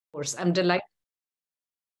course, I'm delighted.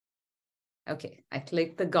 Okay, I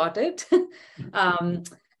clicked the got it.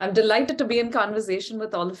 I'm delighted to be in conversation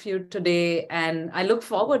with all of you today, and I look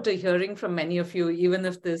forward to hearing from many of you, even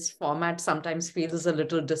if this format sometimes feels a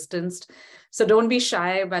little distanced. So don't be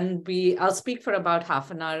shy when I'll speak for about half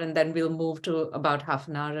an hour, and then we'll move to about half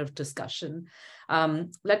an hour of discussion.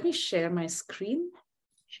 Let me share my screen.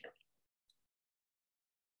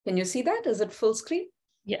 Can you see that? Is it full screen?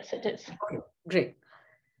 Yes, it is. Okay, great.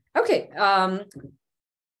 Okay.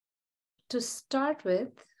 To start with,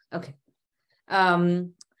 okay.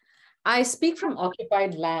 I speak from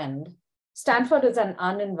occupied land. Stanford is an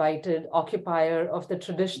uninvited occupier of the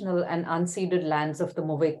traditional and unceded lands of the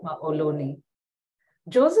Muwekma Ohlone.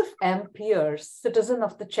 Joseph M. Pierce, citizen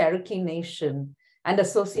of the Cherokee Nation and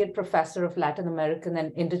associate professor of Latin American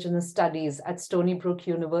and Indigenous Studies at Stony Brook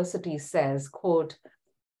University, says, quote,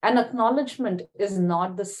 "An acknowledgement is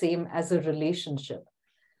not the same as a relationship.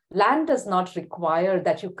 Land does not require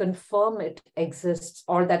that you confirm it exists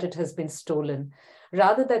or that it has been stolen,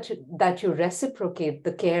 rather that you reciprocate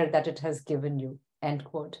the care that it has given you," end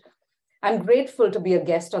quote. I'm grateful to be a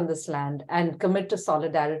guest on this land and commit to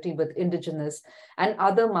solidarity with Indigenous and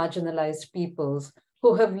other marginalized peoples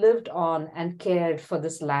who have lived on and cared for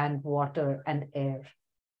this land, water, and air.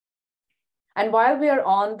 And while we are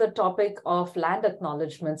on the topic of land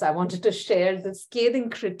acknowledgements, I wanted to share the scathing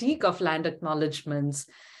critique of land acknowledgements.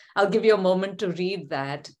 I'll give you a moment to read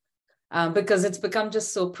that because it's become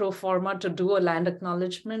just so pro forma to do a land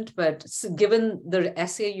acknowledgement. But given the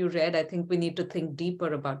essay you read, I think we need to think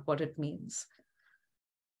deeper about what it means.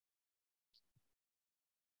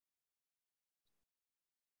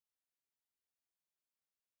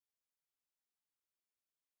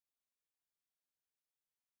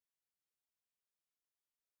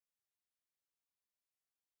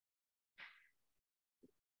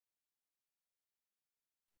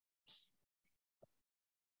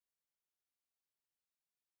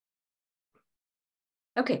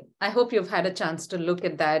 Okay, I hope you've had a chance to look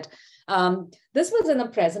at that. This was in a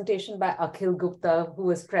presentation by Akhil Gupta,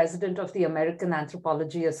 who is president of the American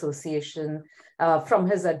Anthropology Association, from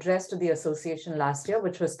his address to the association last year,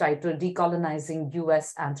 which was titled Decolonizing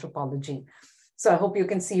US Anthropology. So I hope you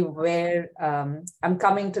can see where I'm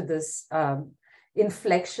coming to this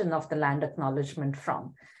inflection of the land acknowledgement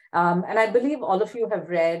from. And I believe all of you have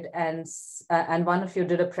read, and one of you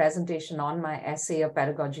did a presentation on my essay, A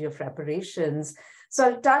Pedagogy of Reparations. So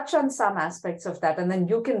I'll touch on some aspects of that, and then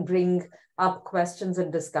you can bring up questions and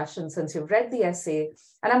discussion since you've read the essay.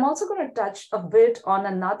 And I'm also going to touch a bit on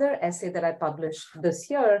another essay that I published this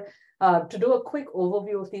year to do a quick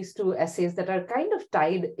overview of these two essays that are kind of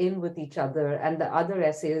tied in with each other. And the other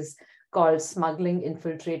essay is called Smuggling,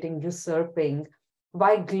 Infiltrating, Usurping: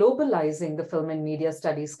 Why Globalizing the Film and Media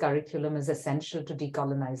Studies Curriculum is Essential to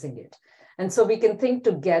Decolonizing It. And so we can think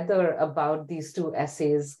together about these two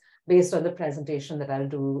essays based on the presentation that I'll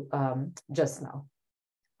do just now.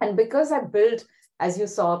 And because I built, as you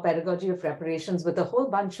saw, Pedagogy of Reparations with a whole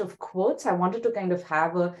bunch of quotes, I wanted to kind of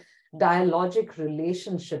have a dialogic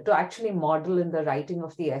relationship to actually model in the writing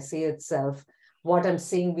of the essay itself what I'm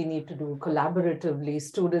saying we need to do collaboratively.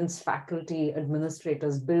 Students, faculty,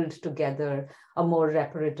 administrators build together a more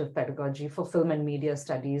reparative pedagogy for film and media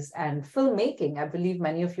studies and filmmaking. I believe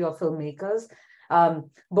many of you are filmmakers.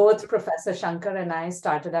 Both Professor Shanker and I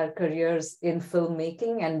started our careers in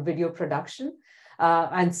filmmaking and video production.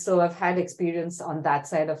 And so I've had experience on that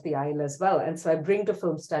side of the aisle as well. And so I bring to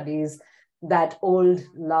film studies that old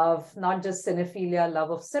love, not just cinephilia, love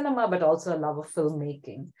of cinema, but also a love of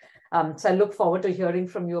filmmaking. So I look forward to hearing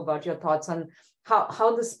from you about your thoughts on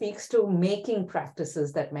how this speaks to making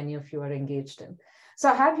practices that many of you are engaged in. So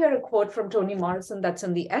I have here a quote from Toni Morrison that's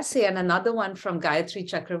in the essay, and another one from Gayatri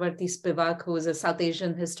Chakravarti Spivak, who is a South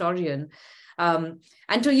Asian historian.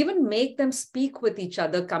 And to even make them speak with each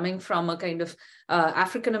other, coming from a kind of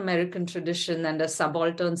African-American tradition and a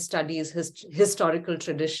subaltern studies historical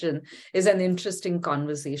tradition, is an interesting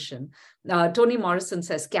conversation. Toni Morrison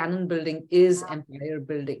says canon building is empire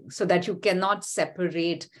building, so that you cannot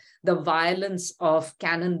separate the violence of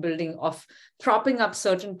canon building, of propping up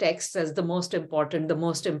certain texts as the most important, the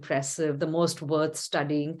most impressive, the most worth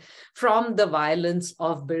studying, from the violence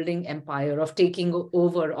of building empire, of taking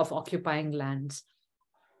over, of occupying lands.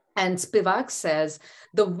 And Spivak says,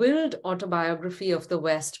 the willed autobiography of the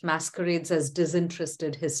West masquerades as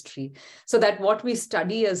disinterested history, so that what we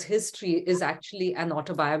study as history is actually an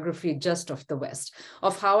autobiography just of the West,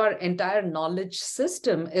 of how our entire knowledge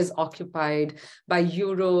system is occupied by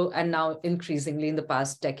Euro, and now increasingly in the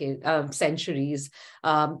past centuries,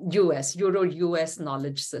 Euro-US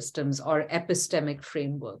knowledge systems or epistemic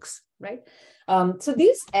frameworks, right? So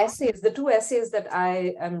these essays, the two essays that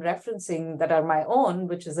I am referencing that are my own,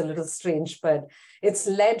 which is a little strange, but it's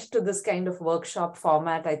led to this kind of workshop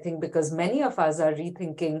format, I think, because many of us are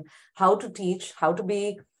rethinking how to teach, how to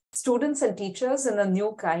be students and teachers in a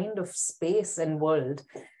new kind of space and world.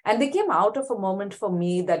 And they came out of a moment for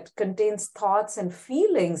me that contains thoughts and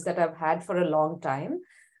feelings that I've had for a long time.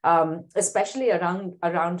 Especially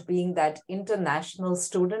around being that international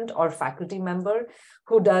student or faculty member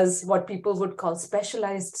who does what people would call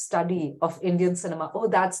specialized study of Indian cinema. Oh,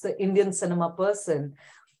 that's the Indian cinema person.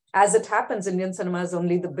 As it happens, Indian cinema is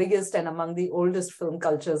only the biggest and among the oldest film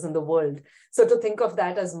cultures in the world. So to think of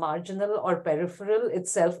that as marginal or peripheral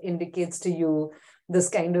itself indicates to you this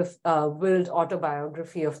kind of willed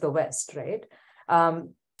autobiography of the West, right?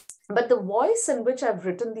 But the voice in which I've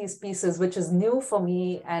written these pieces, which is new for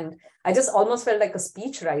me, and I just almost felt like a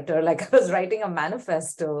speech writer, like I was writing a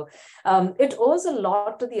manifesto. It owes a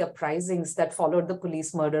lot to the uprisings that followed the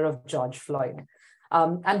police murder of George Floyd.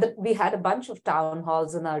 We had a bunch of town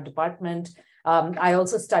halls in our department. I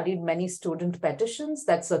also studied many student petitions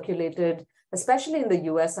that circulated, especially in the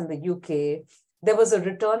US and the UK. There was a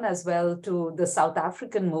return as well to the South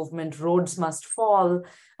African movement, Rhodes Must Fall,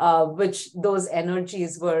 which those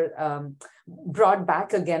energies were brought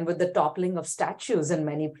back again with the toppling of statues in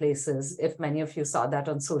many places, if many of you saw that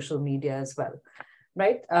on social media as well,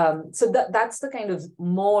 right? So that's the kind of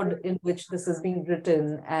mode in which this is being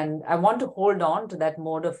written. And I want to hold on to that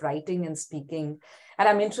mode of writing and speaking. And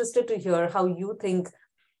I'm interested to hear how you think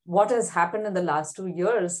what has happened in the last 2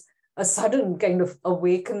 years, a sudden kind of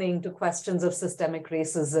awakening to questions of systemic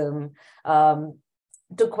racism,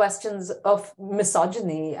 to questions of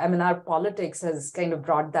misogyny. I mean, our politics has kind of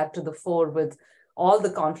brought that to the fore with all the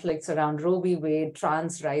conflicts around Roe v. Wade,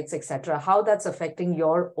 trans rights, etc. How that's affecting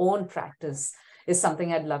your own practice is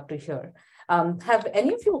something I'd love to hear. Have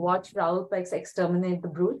any of you watched Raoul Peck's Exterminate the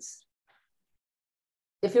Brutes?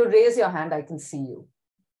 If you raise your hand, I can see you.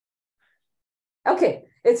 Okay,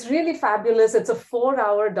 it's really fabulous. It's a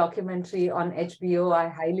 4-hour documentary on HBO. I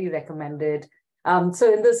highly recommend it.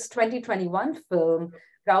 So in this 2021 film,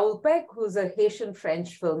 Raoul Peck, who's a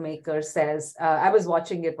Haitian-French filmmaker, says, I was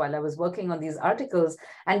watching it while I was working on these articles,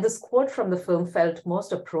 and this quote from the film felt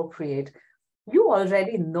most appropriate. "You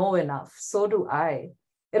already know enough, so do I.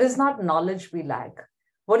 It is not knowledge we lack.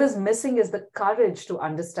 What is missing is the courage to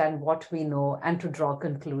understand what we know and to draw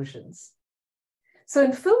conclusions." So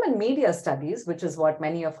in film and media studies, which is what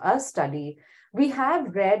many of us study, we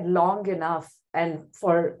have read long enough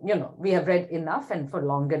we have read enough and for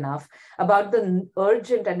long enough about the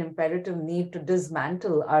urgent and imperative need to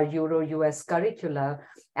dismantle our Euro-US curricula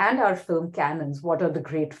and our film canons, what are the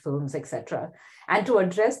great films, etc., and to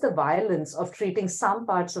address the violence of treating some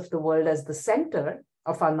parts of the world as the center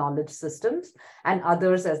of our knowledge systems and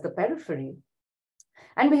others as the periphery.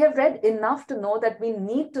 And we have read enough to know that we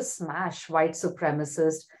need to smash white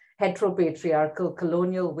supremacist, heteropatriarchal,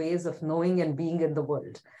 colonial ways of knowing and being in the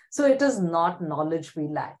world. So it is not knowledge we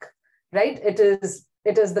lack, right? It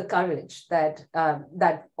is the courage that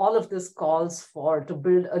all of this calls for to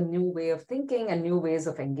build a new way of thinking and new ways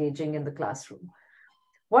of engaging in the classroom.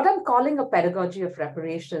 What I'm calling a pedagogy of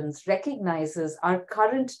reparations recognizes our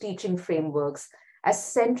current teaching frameworks as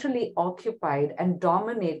centrally occupied and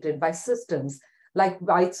dominated by systems like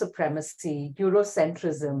white supremacy,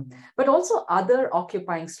 Eurocentrism, but also other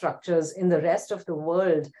occupying structures in the rest of the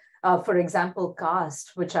world. For example,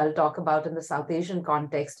 caste, which I'll talk about in the South Asian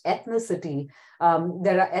context, ethnicity.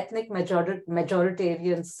 There are ethnic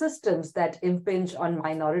majoritarian systems that impinge on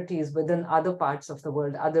minorities within other parts of the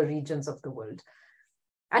world, other regions of the world.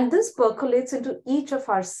 And this percolates into each of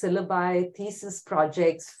our syllabi, thesis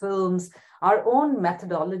projects, films, our own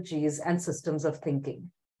methodologies and systems of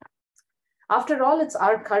thinking. After all, it's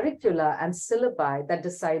our curricula and syllabi that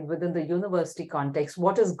decide within the university context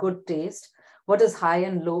what is good taste, what is high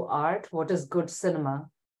and low art, what is good cinema.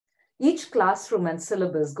 Each classroom and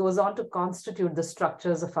syllabus goes on to constitute the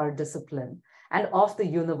structures of our discipline and of the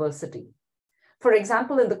university. For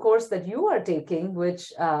example, in the course that you are taking,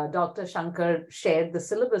 which Dr. Shanker shared the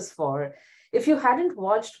syllabus for, if you hadn't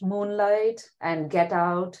watched Moonlight and Get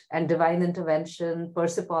Out and Divine Intervention,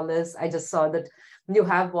 Persepolis, I just saw that you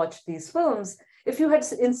have watched these films. If you had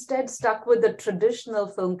instead stuck with the traditional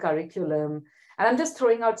film curriculum, and I'm just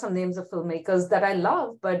throwing out some names of filmmakers that I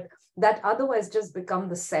love, but that otherwise just become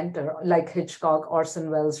the center, like Hitchcock, Orson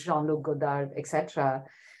Welles, Jean-Luc Godard, etc.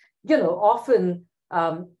 Often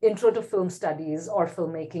intro to film studies or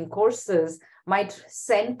filmmaking courses might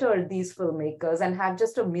center these filmmakers and have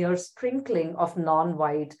just a mere sprinkling of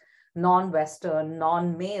non-white, non-Western,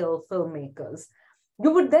 non-male filmmakers.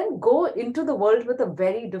 you would then go into the world with a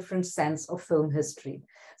very different sense of film history.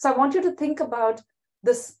 So I want you to think about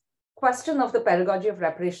this question of the pedagogy of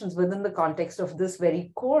reparations within the context of this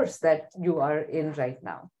very course that you are in right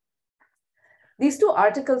now. These two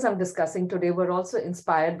articles I'm discussing today were also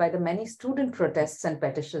inspired by the many student protests and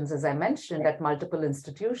petitions, as I mentioned, at multiple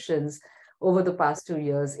institutions over the past 2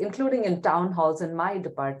 years, including in town halls in my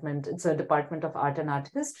department. It's a Department of Art and Art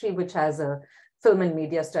History, which has a Film and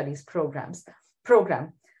Media Studies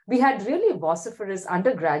program. We had really vociferous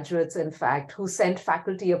undergraduates, in fact, who sent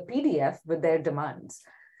faculty a PDF with their demands.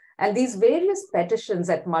 And these various petitions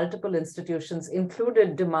at multiple institutions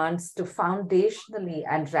included demands to foundationally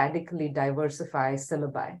and radically diversify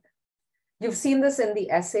syllabi. You've seen this in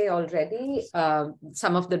the essay already,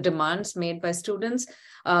 some of the demands made by students,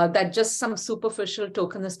 that just some superficial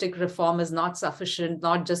tokenistic reform is not sufficient,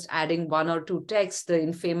 not just adding 1 or 2 texts, the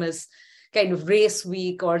infamous kind of race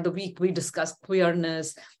week or the week we discuss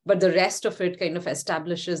queerness, but the rest of it kind of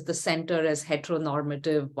establishes the center as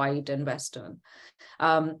heteronormative, white, and Western.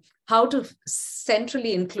 How to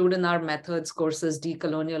centrally include in our methods courses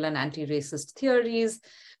decolonial and anti-racist theories,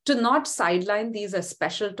 to not sideline these as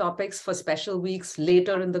special topics for special weeks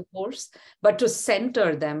later in the course, but to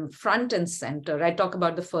center them front and center. I talk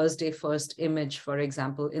about the First Day, First Image, for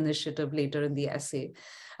example, initiative later in the essay.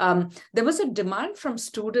 There was a demand from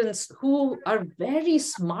students who are very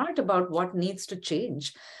smart about what needs to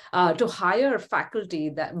change to hire faculty,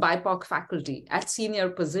 that BIPOC faculty at senior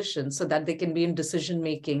positions so that they can be in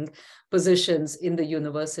decision-making positions in the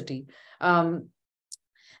university.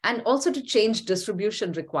 And also to change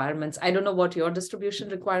distribution requirements. I don't know what your distribution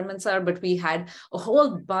requirements are, but we had a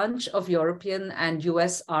whole bunch of European and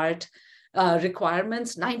US art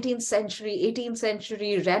requirements, 19th century, 18th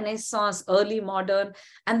century, Renaissance, early modern.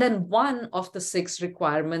 And then one of the 6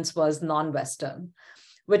 requirements was non-Western,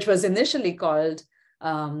 which was initially called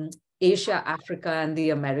Asia, Africa, and the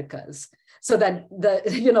Americas. So that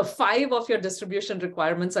the 5 of your distribution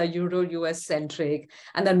requirements are Euro-US centric,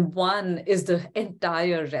 and then 1 is the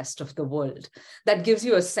entire rest of the world. That gives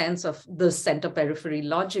you a sense of the center-periphery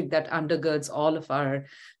logic that undergirds all of our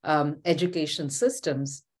education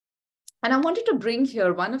systems. And I wanted to bring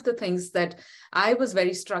here one of the things that I was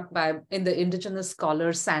very struck by in the Indigenous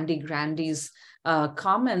scholar Sandy Grandy's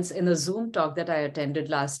comments in a Zoom talk that I attended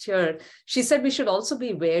last year. She said we should also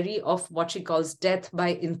be wary of what she calls death by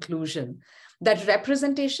inclusion, that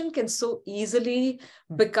representation can so easily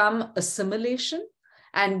become assimilation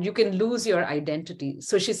and you can lose your identity.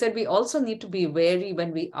 So she said we also need to be wary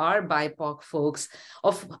when we are BIPOC folks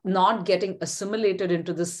of not getting assimilated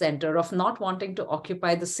into the center, of not wanting to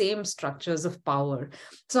occupy the same structures of power.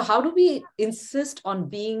 So how do we insist on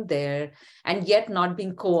being there and yet not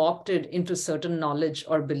being co-opted into certain knowledge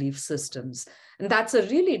or belief systems? And that's a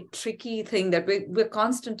really tricky thing that we're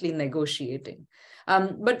constantly negotiating.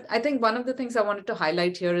 But I think one of the things I wanted to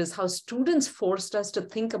highlight here is how students forced us to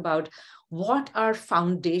think about what our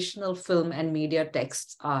foundational film and media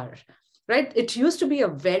texts are, right? It used to be a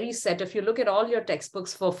very set, if you look at all your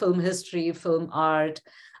textbooks for film history, film art,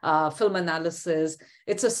 film analysis,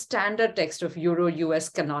 it's a standard text of Euro-US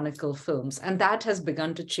canonical films. And that has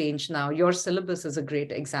begun to change now. Your syllabus is a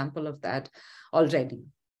great example of that already.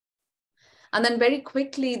 And then very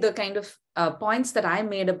quickly, the kind of points that I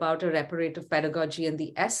made about a reparative pedagogy in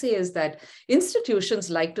the essay is that institutions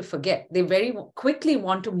like to forget. They very quickly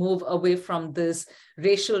want to move away from this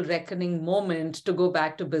racial reckoning moment to go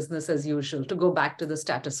back to business as usual, to go back to the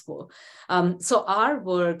status quo. So our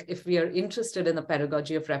work, if we are interested in the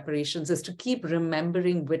pedagogy of reparations, is to keep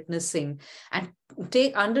remembering, witnessing, and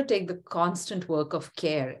undertake the constant work of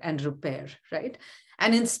care and repair, right?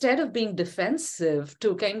 And instead of being defensive,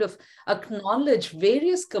 to kind of acknowledge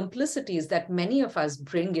various complicities that many of us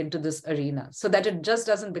bring into this arena so that it just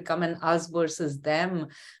doesn't become an us versus them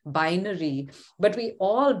binary, but we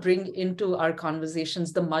all bring into our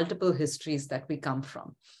conversations the multiple histories that we come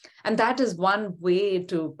from. And that is one way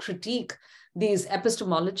to critique these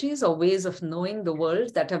epistemologies or ways of knowing the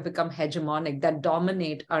world that have become hegemonic, that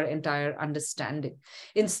dominate our entire understanding.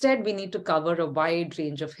 Instead, we need to cover a wide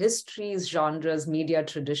range of histories, genres, media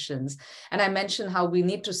traditions. And I mentioned how we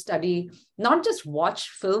need to study, not just watch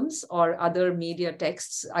films or other media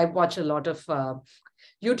texts. I watch a lot of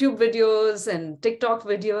YouTube videos and TikTok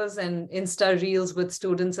videos and Insta Reels with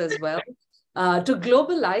students as well. To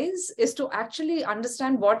globalize is to actually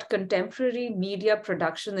understand what contemporary media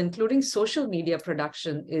production, including social media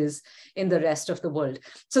production, is in the rest of the world.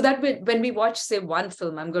 So that when we watch, say, one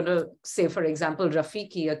film, I'm going to say, for example,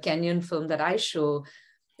 Rafiki, a Kenyan film that I show,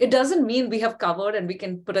 It doesn't mean we have covered and we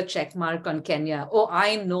can put a check mark on Kenya. Oh,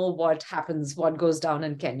 I know what happens, what goes down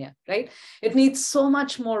in Kenya, right? It needs so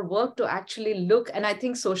much more work to actually look. And I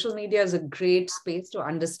think social media is a great space to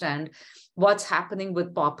understand what's happening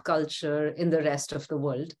with pop culture in the rest of the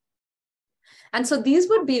world. And so these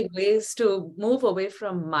would be ways to move away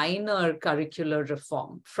from minor curricular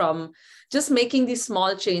reform, from just making these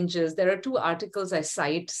small changes. There are 2 articles I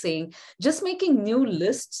cite saying just making new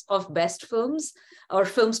lists of best films or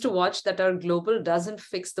films to watch that are global doesn't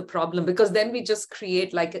fix the problem, because then we just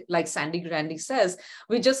create, like Sandy Grandy says,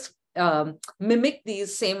 we just mimic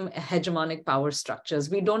these same hegemonic power structures.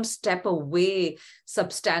 We don't step away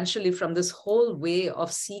substantially from this whole way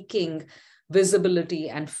of seeking visibility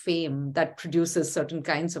and fame that produces certain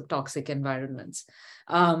kinds of toxic environments.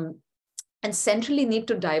 And centrally need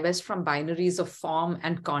to divest from binaries of form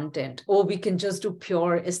and content. Oh, we can just do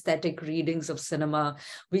pure aesthetic readings of cinema.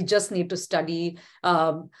 We just need to study,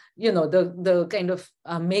 the kind of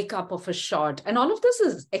makeup of a shot. And all of this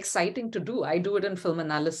is exciting to do. I do it in film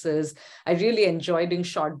analysis. I really enjoy doing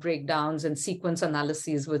short breakdowns and sequence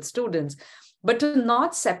analyses with students. But to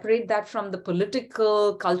not separate that from the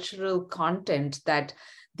political, cultural content that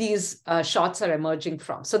these shots are emerging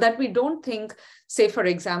from, so that we don't think, say, for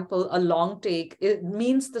example, a long take, it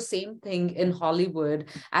means the same thing in Hollywood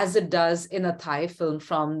as it does in a Thai film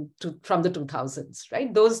from the 2000s,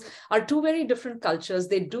 right? Those are 2 very different cultures.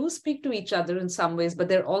 They do speak to each other in some ways, but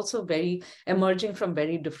they're also very emerging from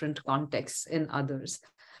very different contexts in others.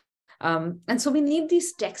 And so we need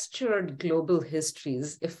these textured global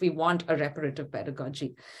histories if we want a reparative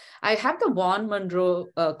pedagogy. I have the Vaughan Monroe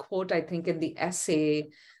quote, I think, in the essay,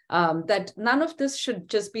 that none of this should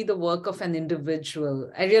just be the work of an individual.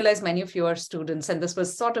 I realize many of you are students, and this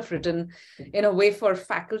was sort of written in a way for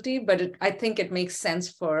faculty, but I think it makes sense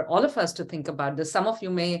for all of us to think about this. Some of you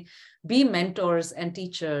may be mentors and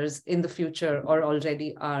teachers in the future or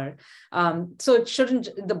already are. So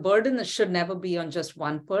the burden should never be on just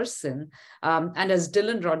one person. And as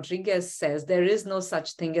Dylan Rodriguez says, there is no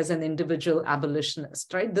such thing as an individual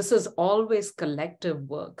abolitionist, right? This is always collective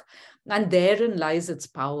work, and therein lies its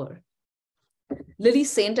power. Lily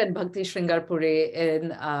Saint and Bhakti Shringarpure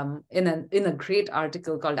in a great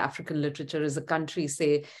article called African Literature is a Country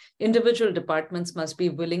say individual departments must be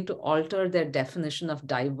willing to alter their definition of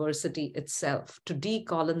diversity itself, to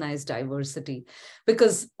decolonize diversity,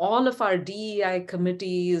 because all of our DEI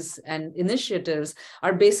committees and initiatives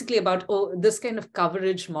are basically about, this kind of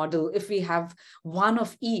coverage model. If we have one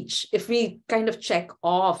of each, if we kind of check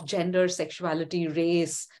off gender, sexuality,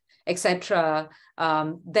 race, etc.,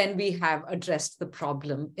 then we have addressed the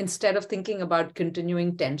problem, instead of thinking about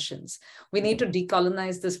continuing tensions. We need to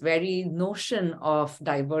decolonize this very notion of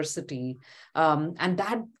diversity. And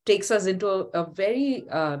that takes us into a very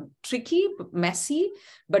tricky, messy,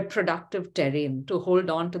 but productive terrain to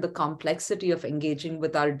hold on to the complexity of engaging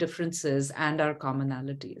with our differences and our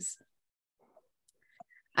commonalities.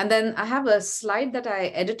 And then I have a slide that I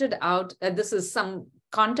edited out. This is some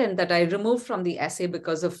content that I removed from the essay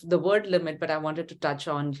because of the word limit, but I wanted to touch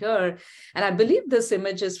on here. And I believe this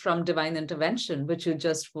image is from Divine Intervention, which you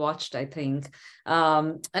just watched, I think.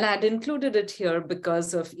 And I had included it here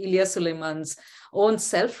because of Ilya Suleiman's own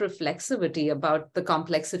self-reflexivity about the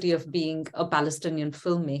complexity of being a Palestinian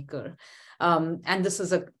filmmaker. And this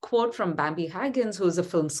is a quote from Bambi Haggins, who is a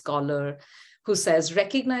film scholar, who says,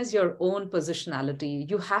 recognize your own positionality.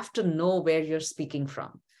 You have to know where you're speaking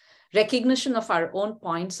from. Recognition of our own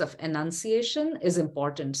points of enunciation is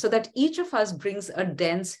important, so that each of us brings a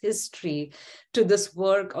dense history to this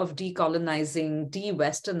work of decolonizing,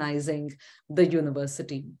 de-Westernizing the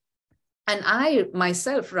university. And I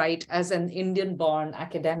myself write as an Indian-born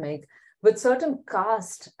academic with certain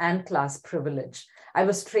caste and class privilege. I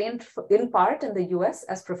was trained in part in the US,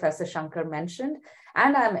 as Professor Shanker mentioned,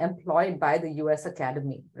 and I'm employed by the US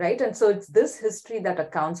Academy, right? And so it's this history that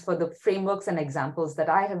accounts for the frameworks and examples that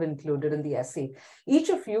I have included in the essay. Each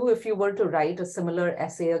of you, if you were to write a similar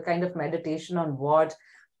essay, a kind of meditation on what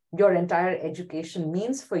your entire education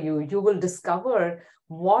means for you, you will discover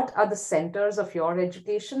what are the centers of your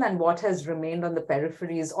education and what has remained on the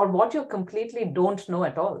peripheries, or what you completely don't know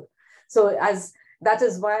at all. So that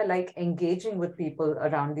is why I like engaging with people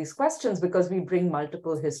around these questions, because we bring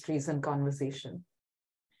multiple histories in conversation.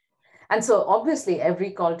 And so obviously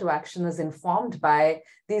every call to action is informed by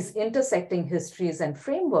these intersecting histories and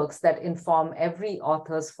frameworks that inform every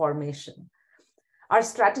author's formation. Our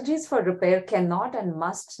strategies for repair cannot and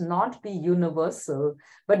must not be universal,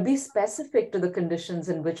 but be specific to the conditions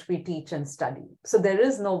in which we teach and study. So there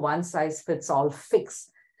is no one size fits all fix.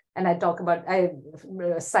 And I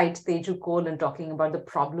cite Teju Cole in talking about the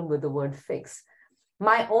problem with the word fix.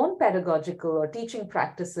 My own pedagogical or teaching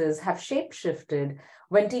practices have shape-shifted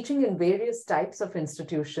when teaching in various types of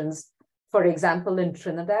institutions, for example, in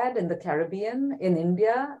Trinidad, in the Caribbean, in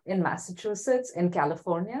India, in Massachusetts, in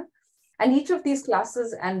California. And each of these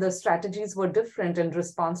classes and the strategies were different in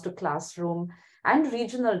response to classroom and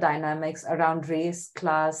regional dynamics around race,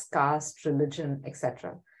 class, caste, religion,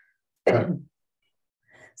 etc.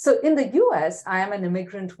 So in the US, I am an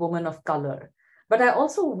immigrant woman of color, but I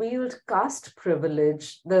also wield caste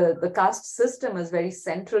privilege. The caste system is very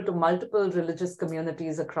central to multiple religious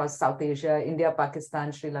communities across South Asia, India,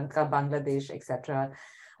 Pakistan, Sri Lanka, Bangladesh, etc.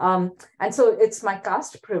 And so it's my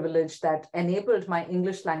caste privilege that enabled my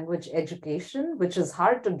English language education, which is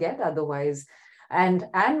hard to get otherwise, and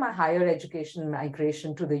my higher education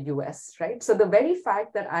migration to the US, right? So the very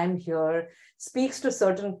fact that I'm here speaks to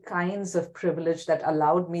certain kinds of privilege that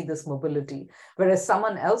allowed me this mobility, whereas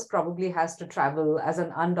someone else probably has to travel as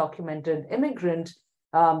an undocumented immigrant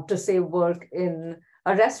to say work in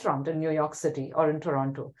a restaurant in New York City or in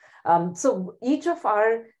Toronto. So each of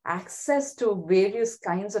our access to various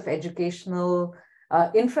kinds of educational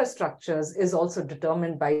infrastructures is also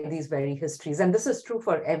determined by these very histories. And this is true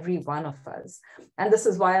for every one of us. And this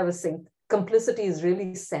is why I was saying complicity is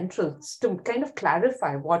really central to kind of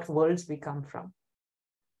clarify what worlds we come from.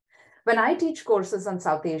 When I teach courses on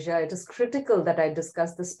South Asia, it is critical that I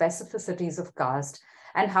discuss the specificities of caste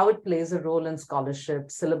and how it plays a role in scholarship,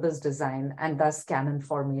 syllabus design, and thus canon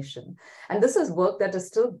formation. And this is work that is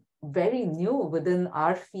still very new within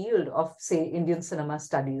our field of, say, Indian cinema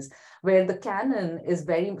studies, where the canon is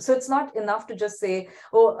very, so it's not enough to just say,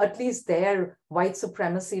 oh, at least there, white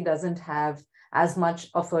supremacy doesn't have as much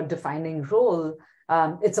of a defining role.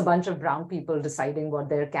 It's a bunch of brown people deciding what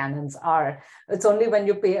their canons are. It's only when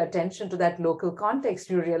you pay attention to that local context,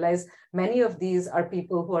 you realize many of these are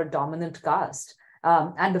people who are dominant caste.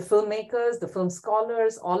 And the filmmakers, the film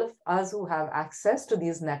scholars, all of us who have access to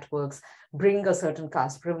these networks bring a certain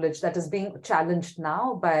caste privilege that is being challenged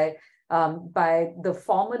now by the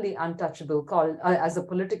formerly untouchable called as a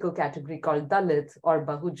political category called Dalit or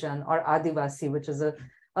Bahujan or Adivasi, which is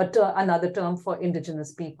another term for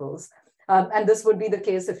indigenous peoples. And this would be the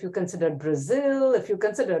case if you consider Brazil, if you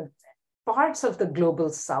consider parts of the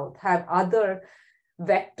global South have other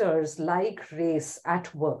vectors like race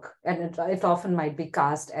at work. And it often might be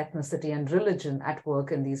caste, ethnicity, and religion at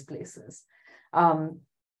work in these places.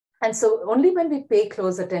 And so only when we pay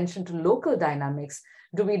close attention to local dynamics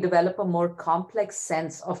do we develop a more complex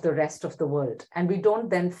sense of the rest of the world. And we don't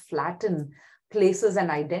then flatten places and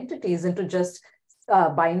identities into just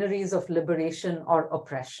binaries of liberation or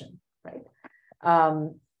oppression, right?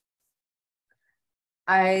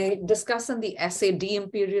 I discuss in the essay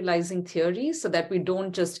de-imperializing theory so that we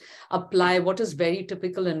don't just apply what is very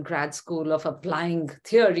typical in grad school of applying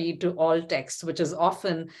theory to all texts, which is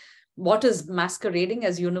often what is masquerading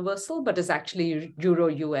as universal, but is actually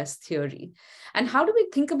Euro-US theory. And how do we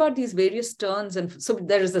think about these various turns? And so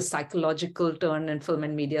there is a psychological turn in film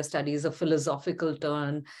and media studies, a philosophical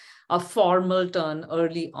turn, a formal turn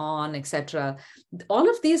early on, etc. All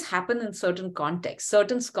of these happen in certain contexts.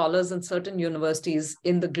 Certain scholars in certain universities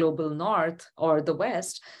in the global North or the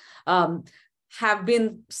West have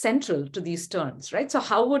been central to these turns, right? So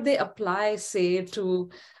how would they apply, say, to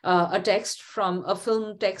a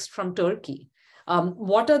film text from Turkey?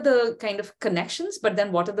 What are the kind of connections, but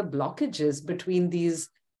then what are the blockages between these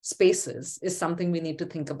spaces is something we need to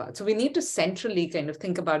think about. So we need to centrally kind of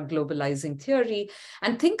think about globalizing theory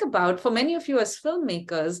and think about, for many of you as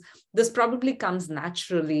filmmakers, this probably comes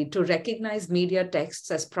naturally to recognize media texts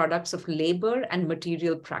as products of labor and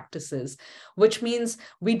material practices, which means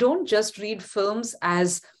we don't just read films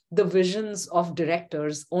as the visions of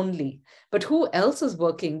directors only, but who else is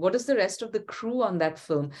working? What is the rest of the crew on that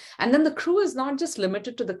film? And then the crew is not just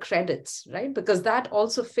limited to the credits, right? Because that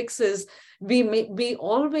also fixes, we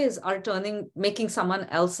always are making someone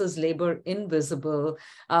else's labor invisible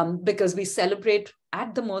because we celebrate,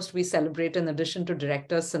 at the most, we celebrate in addition to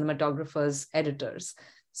directors, cinematographers, editors.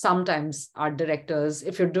 Sometimes our directors,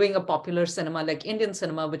 if you're doing a popular cinema like Indian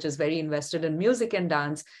cinema, which is very invested in music and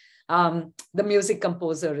dance, the music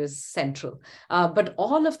composer is central. But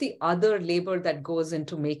all of the other labor that goes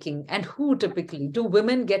into making, and who typically, do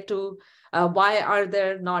women get to, why are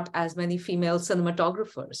there not as many female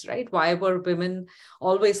cinematographers, right? Why were women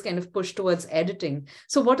always kind of pushed towards editing?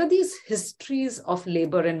 So what are these histories of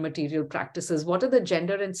labor and material practices? What are the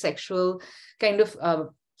gender and sexual kind of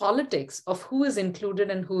politics of who is included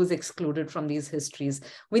and who is excluded from these histories?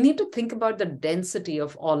 We need to think about the density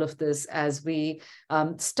of all of this as we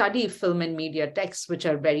study film and media texts, which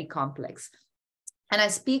are very complex. And I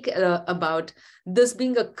speak about this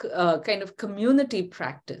being a kind of community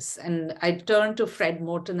practice. And I turn to Fred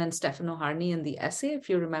Morton and Stefano Harney in the essay, if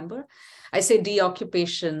you remember. I say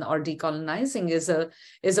deoccupation or decolonizing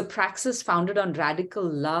is a praxis founded on radical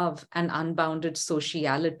love and unbounded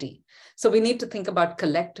sociality. So we need to think about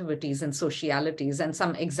collectivities and socialities. And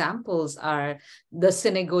some examples are the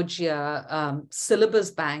Synagogia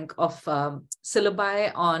syllabus bank of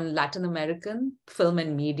syllabi on Latin American film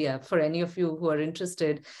and media. For any of you who are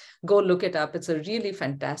interested, go look it up. It's a really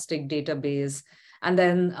fantastic database. And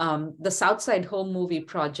then the Southside Home Movie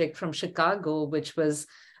Project from Chicago, which was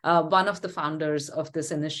one of the founders of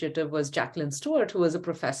this initiative was Jacqueline Stewart, who is a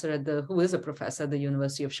professor at the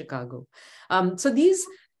University of Chicago. So these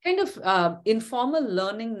kind of informal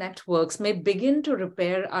learning networks may begin to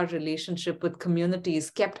repair our relationship with communities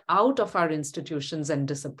kept out of our institutions and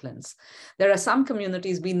disciplines. There are some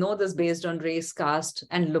communities, we know this based on race, caste,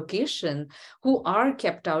 and location, who are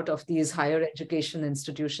kept out of these higher education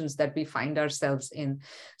institutions that we find ourselves in.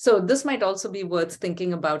 So this might also be worth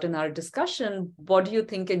thinking about in our discussion. What do you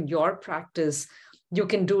think in your practice you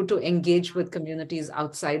can do to engage with communities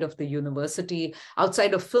outside of the university,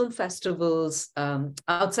 outside of film festivals,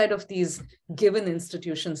 outside of these given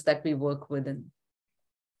institutions that we work within?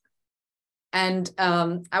 And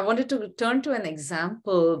I wanted to turn to an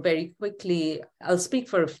example very quickly. I'll speak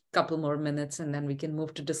for a couple more minutes and then we can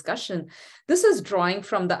move to discussion. This is drawing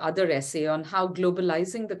from the other essay on how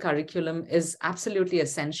globalizing the curriculum is absolutely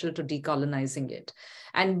essential to decolonizing it.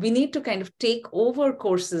 And we need to kind of take over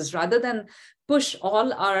courses rather than push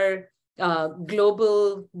all our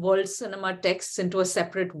global world cinema texts into a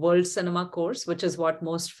separate world cinema course, which is what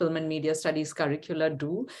most film and media studies curricula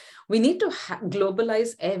do. We need to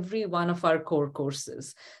globalize every one of our core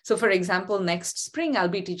courses. So for example, next spring, I'll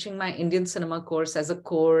be teaching my Indian cinema course as a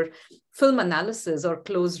core film analysis or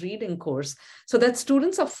close reading course, so that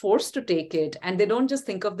students are forced to take it and they don't just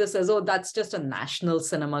think of this as, oh, that's just a national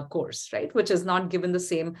cinema course, right? Which is not given the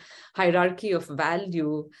same hierarchy of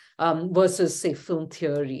value versus, say, film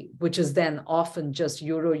theory, which is then often just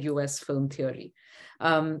Euro-US film theory.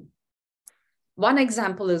 One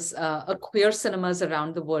example is a queer cinemas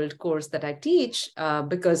around the world course that I teach,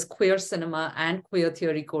 because queer cinema and queer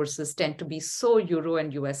theory courses tend to be so Euro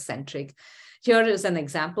and US centric. Here is an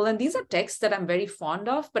example, and these are texts that I'm very fond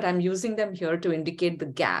of, but I'm using them here to indicate the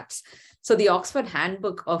gaps. So the Oxford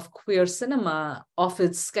Handbook of Queer Cinema, of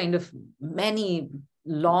its kind of many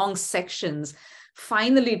long sections,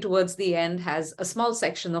 finally towards the end has a small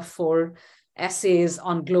section of 4 essays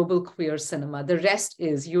on global queer cinema. The rest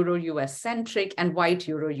is Euro-US centric and white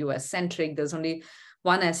Euro-US centric. There's only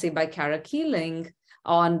one essay by Kara Keeling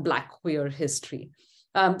on Black queer history.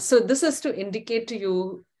 So this is to indicate to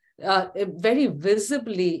you very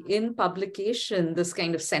visibly in publication, this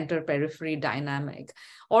kind of center-periphery dynamic.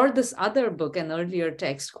 Or this other book, an earlier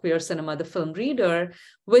text, Queer Cinema, the Film Reader,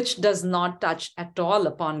 which does not touch at all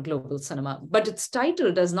upon global cinema. But its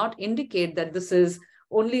title does not indicate that this is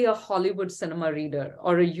only a Hollywood cinema reader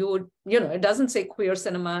or it doesn't say queer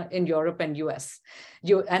cinema in Europe and US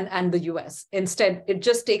and the US. Instead, it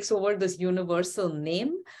just takes over this universal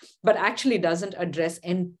name, but actually doesn't address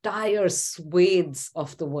entire swathes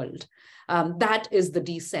of the world. That is the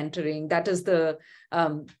decentering. That is the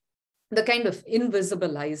kind of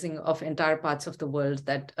invisibilizing of entire parts of the world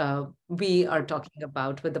that we are talking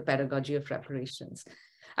about with the pedagogy of reparations.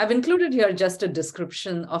 I've included here just a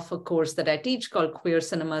description of a course that I teach called Queer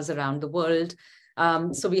Cinemas Around the World.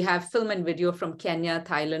 So we have film and video from Kenya,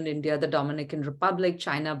 Thailand, India, the Dominican Republic,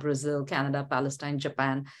 China, Brazil, Canada, Palestine,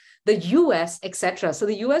 Japan, the US, etc. So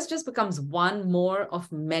the US just becomes one more of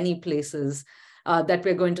many places that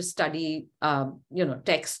we're going to study,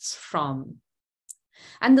 texts from.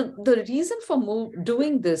 And the reason for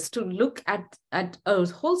doing this, to look at a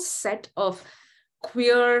whole set of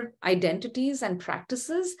queer identities and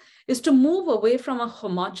practices, is to move away from a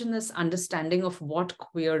homogeneous understanding of what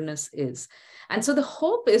queerness is. And so the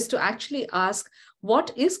hope is to actually ask,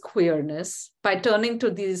 what is queerness, by turning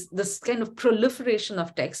to this kind of proliferation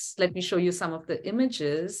of texts. Let me show you some of the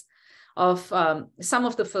images of some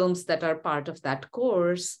of the films that are part of that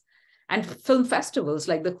course, and film festivals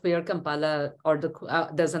like the Queer Kampala, or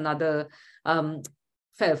there's another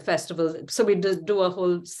festival. So we do a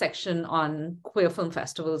whole section on queer film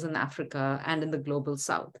festivals in Africa and in the global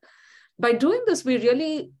South. By doing this, we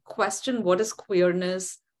really question what is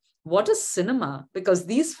queerness, what is cinema, because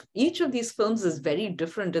each of these films is very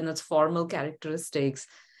different in its formal characteristics.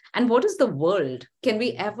 And what is the world? Can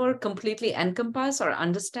we ever completely encompass or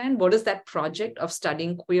understand what is that project of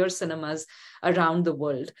studying queer cinemas around the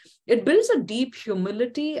world? It builds a deep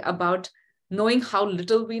humility about knowing how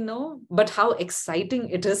little we know, but how exciting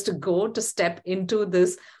it is to step into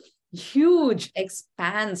this huge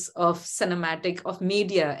expanse of cinematic, of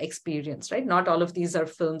media experience, right? Not all of these are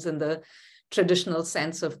films in the traditional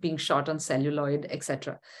sense of being shot on celluloid,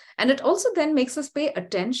 etc. And it also then makes us pay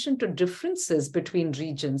attention to differences between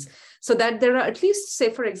regions, so that there are at least, say,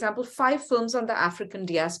 for example, 5 films on the African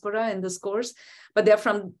diaspora in this course, but they're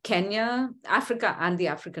from Kenya, Africa, and the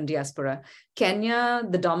African diaspora. Kenya,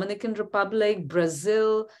 the Dominican Republic,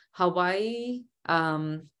 Brazil, Hawaii,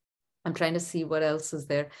 I'm trying to see what else is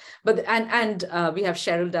there. But we have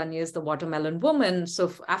Cheryl Dunier's The Watermelon Woman,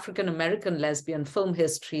 so African-American lesbian film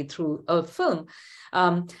history through a film.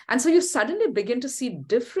 And so you suddenly begin to see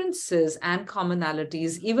differences and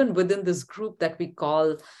commonalities even within this group that we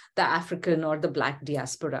call the African or the Black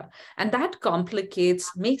diaspora. And that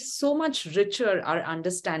makes so much richer our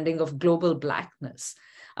understanding of global Blackness.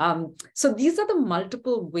 So these are the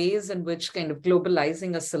multiple ways in which kind of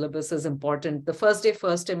globalizing a syllabus is important. The First Day,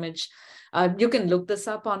 First Image, you can look this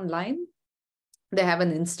up online. They have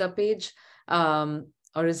an Insta page,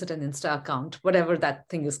 or is it an Insta account, whatever that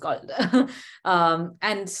thing is called.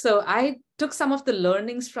 And so I took some of the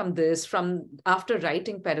learnings from this, from after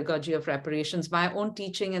writing Pedagogy of Reparations, my own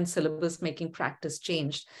teaching and syllabus making practice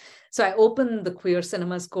changed. So I opened the Queer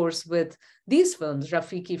Cinemas course with these films,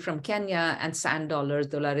 Rafiki from Kenya and Sand Dollars,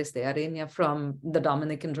 Dólares de Arena from the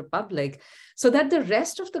Dominican Republic, so that the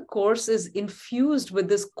rest of the course is infused with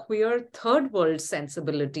this queer third world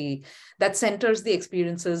sensibility that centers the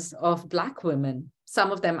experiences of Black women,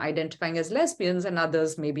 some of them identifying as lesbians and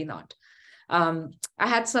others maybe not. I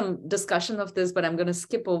had some discussion of this, but I'm going to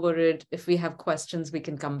skip over it. If we have questions, we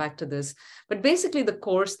can come back to this. But basically, the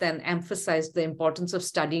course then emphasized the importance of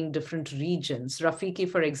studying different regions. Rafiki,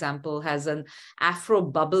 for example, has an Afro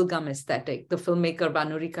bubblegum aesthetic. The filmmaker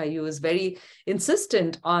Banuri Kayu is very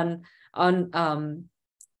insistent on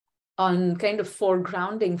kind of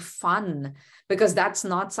foregrounding fun, because that's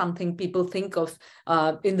not something people think of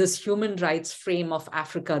in this human rights frame of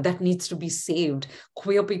Africa that needs to be saved.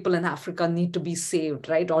 Queer people in Africa need to be saved,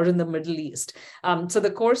 right? Or in the Middle East. So the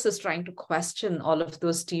course is trying to question all of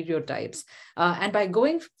those stereotypes. And by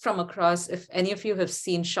going from across, if any of you have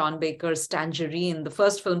seen Sean Baker's Tangerine, the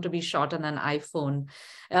first film to be shot on an iPhone,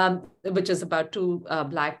 which is about 2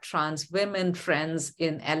 Black trans women friends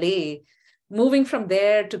in LA, moving from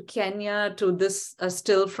there to Kenya to this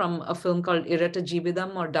still from a film called Irata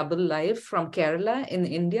Jibidam or Double Life from Kerala in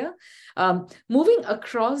India. Moving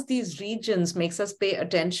across these regions makes us pay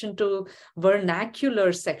attention to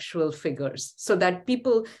vernacular sexual figures, so that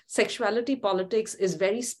sexuality politics is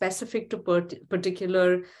very specific to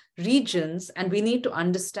particular regions, and we need to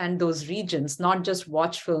understand those regions, not just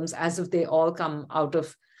watch films as if they all come out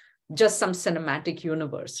of just some cinematic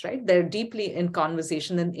universe, right? They're deeply in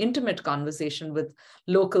conversation, in intimate conversation with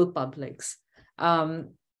local publics.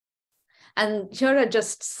 And here are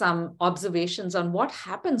just some observations on what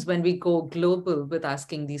happens when we go global with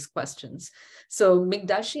asking these questions. So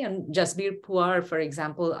Migdashi and Jasbir Puar, for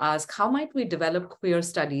example, ask, how might we develop queer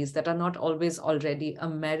studies that are not always already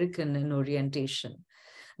American in orientation,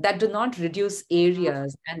 that do not reduce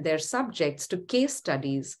areas and their subjects to case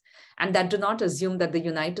studies, and that do not assume that the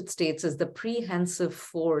United States is the prehensive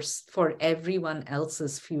force for everyone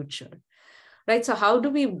else's future, right? So how do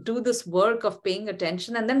we do this work of paying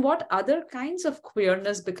attention? And then what other kinds of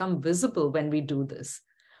queerness become visible when we do this?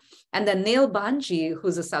 And then Neil Banji,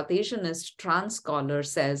 who's a South Asianist trans scholar,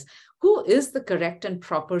 says, who is the correct and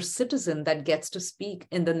proper citizen that gets to speak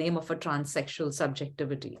in the name of a transsexual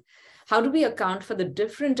subjectivity? How do we account for the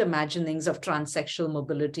different imaginings of transsexual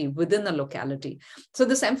mobility within a locality? So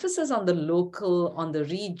this emphasis on the local, on the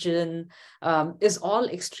region, is all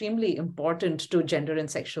extremely important to gender and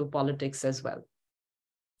sexual politics as well.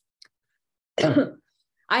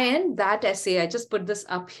 I end that essay, I just put this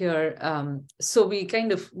up here, so we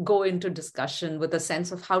kind of go into discussion with a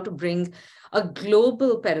sense of how to bring a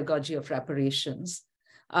global pedagogy of reparations.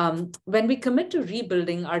 When we commit to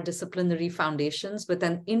rebuilding our disciplinary foundations with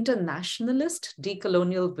an internationalist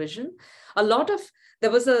decolonial vision, there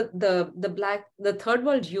was the third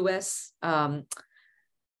world US,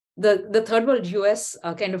 the third world US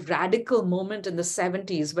kind of radical moment in the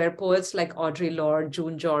 70s, where poets like Audre Lorde,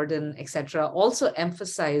 June Jordan, etc., also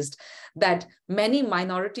emphasized that many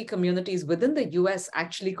minority communities within the US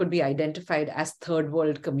actually could be identified as third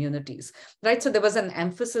world communities, right? So there was an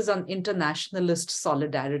emphasis on internationalist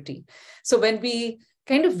solidarity. So when we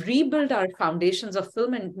kind of rebuild our foundations of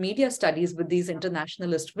film and media studies with these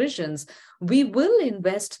internationalist visions, we will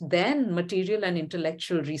invest then material and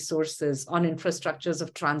intellectual resources on infrastructures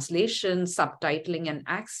of translation, subtitling, and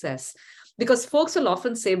access, Because folks will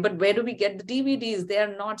often say, but where do we get the DVDs? They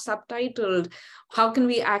are not subtitled. How can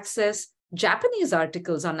we access Japanese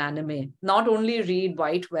articles on anime? Not only read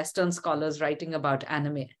white Western scholars writing about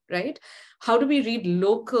anime, right? How do we read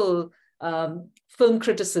local film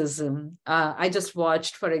criticism? I just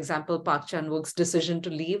watched, for example, Park Chan-wook's Decision to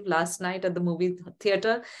Leave last night at the movie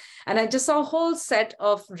theater. And I just saw a whole set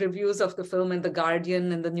of reviews of the film in The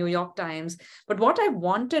Guardian and the New York Times. But what I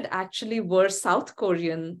wanted actually were South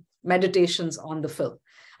Korean meditations on the film.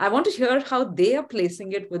 I want to hear how they are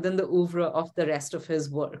placing it within the oeuvre of the rest of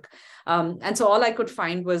his work. And so all I could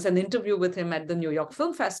find was an interview with him at the New York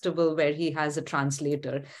Film Festival, where he has a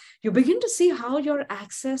translator. You begin to see how your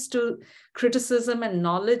access to criticism and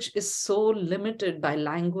knowledge is so limited by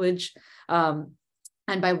language,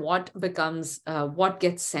 and by what becomes, what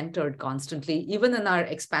gets centered constantly, even in our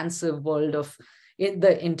expansive world of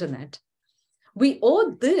the internet. We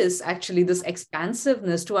owe this, actually, this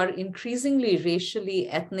expansiveness to our increasingly racially,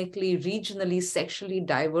 ethnically, regionally, sexually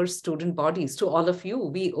diverse student bodies. To all of you,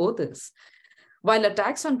 we owe this. While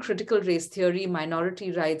attacks on critical race theory,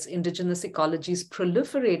 minority rights, indigenous ecologies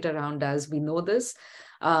proliferate around us, we know this.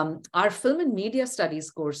 Our film and media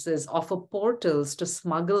studies courses offer portals to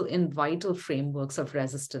smuggle in vital frameworks of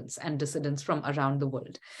resistance and dissidence from around the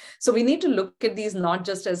world. So we need to look at these not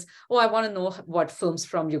just as, oh, I want to know what films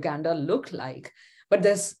from Uganda look like, but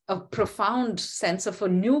there's a profound sense of a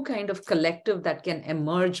new kind of collective that can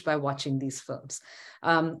emerge by watching these films.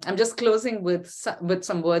 I'm just closing with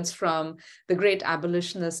some words from the great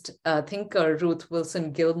abolitionist thinker, Ruth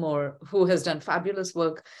Wilson Gilmore, who has done fabulous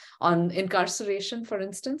work on incarceration, for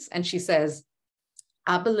instance. And she says,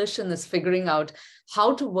 abolition is figuring out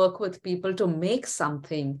how to work with people to make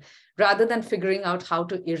something rather than figuring out how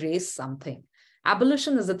to erase something.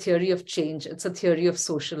 Abolition is a theory of change. It's a theory of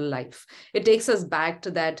social life. It takes us back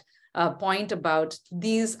to that point about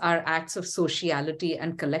these are acts of sociality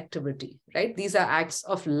and collectivity, right? These are acts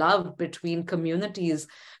of love between communities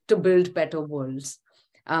to build better worlds.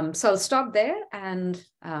 So I'll stop there, and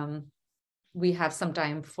we have some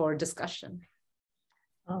time for discussion.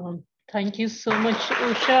 Thank you so much,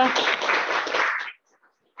 Usha.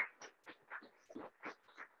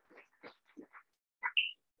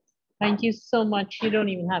 Thank you so much. You don't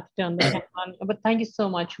even have to turn the camera on, but thank you so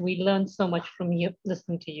much. We learned so much from you,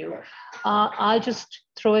 listening to you. I'll just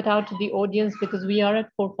throw it out to the audience because we are at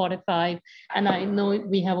 4:45 and I know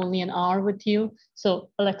we have only an hour with you. So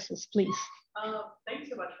Alexis, please. Thanks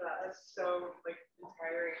so much for that. That's so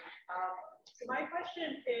inspiring. So my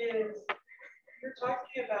question is, you're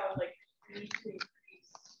talking about need to increase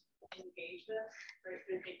engagement, right?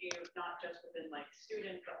 Been thinking of not just within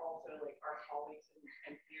students, but also our colleagues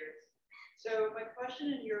and peers. So my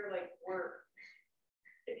question in your work,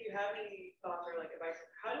 if you have any thoughts or advice,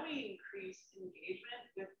 how do we increase engagement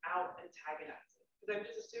without antagonizing? Because I'm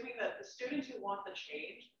just assuming that the students who want the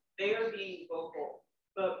change, they are being vocal,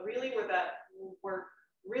 but really where that work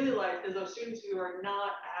really lies is those students who are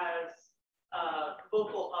not as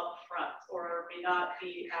vocal up front or may not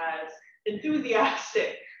be as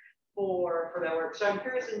enthusiastic for that work. So I'm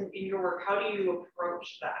curious in your work, how do you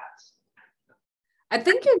approach that? I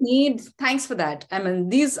think you need, thanks for that. I mean,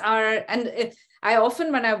 these are, and I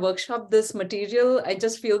often, when I workshop this material, I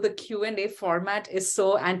just feel the Q&A format is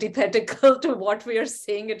so antithetical to what we are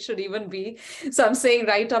saying it should even be. So I'm saying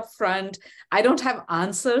right up front, I don't have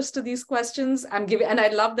answers to these questions. I'm giving, and I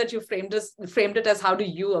love that you framed it as how do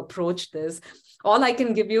you approach this? All I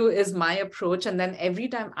can give you is my approach. And then every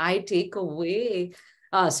time I take away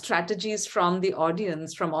strategies from the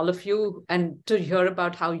audience, from all of you, and to hear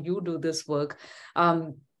about how you do this work.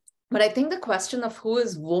 But I think the question of who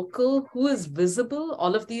is vocal, who is visible,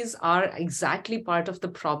 all of these are exactly part of the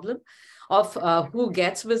problem of who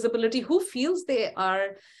gets visibility, who feels they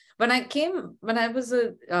are. When I was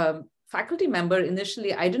a faculty member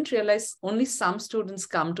initially, I didn't realize only some students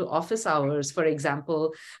come to office hours, for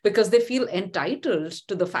example, because they feel entitled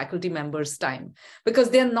to the faculty members' time, because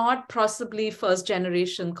they're not possibly first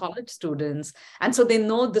generation college students. And so they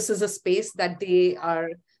know this is a space that they are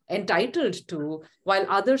entitled to, while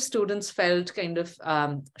other students felt kind of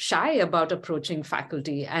shy about approaching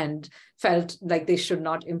faculty and felt like they should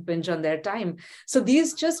not impinge on their time. So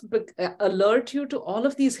these just alert you to all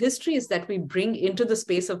of these histories that we bring into the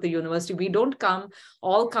space of the university. We don't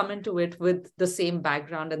all come into it with the same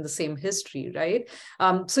background and the same history, right?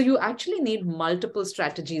 So you actually need multiple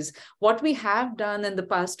strategies. What we have done in the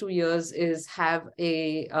past 2 years is have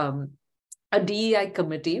a a DEI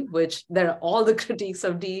committee, which there are all the critiques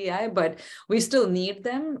of DEI, but we still need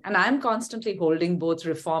them. And I'm constantly holding both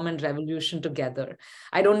reform and revolution together.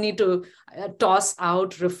 I don't need to toss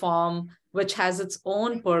out reform, which has its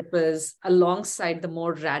own purpose alongside the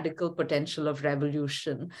more radical potential of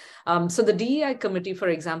revolution. So the DEI committee, for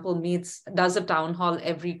example, does a town hall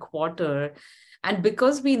every quarter. And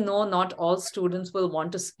because we know not all students will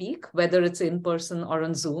want to speak, whether it's in person or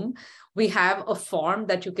on Zoom, we have a form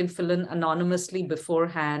that you can fill in anonymously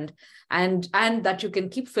beforehand, and that you can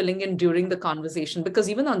keep filling in during the conversation. Because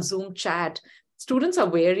even on Zoom chat, students are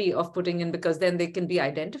wary of putting in, because then they can be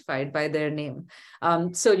identified by their name.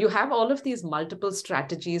 So you have all of these multiple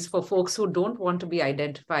strategies for folks who don't want to be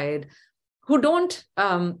identified, who don't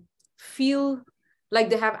feel like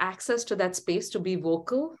they have access to that space to be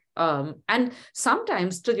vocal. And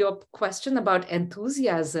sometimes, to your question about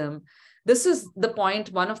enthusiasm, this is the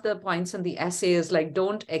point, one of the points in the essay is like,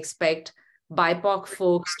 don't expect BIPOC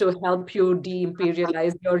folks to help you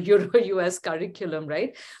de-imperialize your Euro-US curriculum,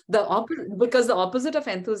 right? Because the opposite of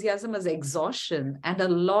enthusiasm is exhaustion. And a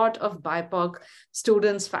lot of BIPOC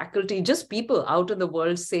students, faculty, just people out in the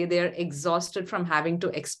world say they're exhausted from having to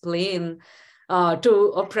explain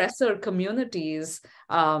to oppressor communities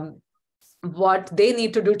what they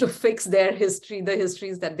need to do to fix their history, the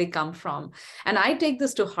histories that they come from. And I take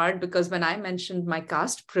this to heart, because when I mentioned my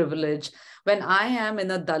caste privilege, when I am in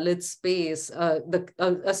a Dalit space,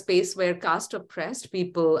 a space where caste oppressed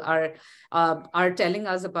people are telling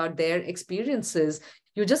us about their experiences,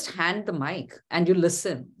 you just hand the mic and you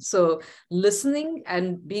listen. So listening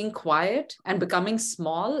and being quiet and becoming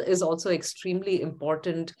small is also extremely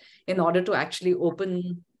important in order to actually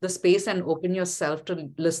open the space and open yourself to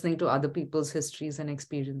listening to other people's histories and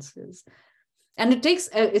experiences. And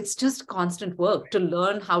it's just constant work to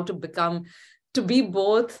learn how to be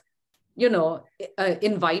both,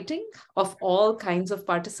 inviting of all kinds of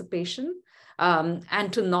participation,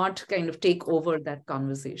 and to not kind of take over that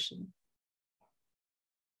conversation.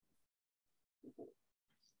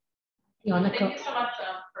 Thank you so much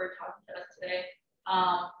for talking to us today.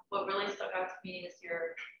 What really stuck out to me is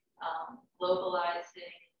your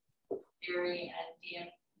globalizing theory and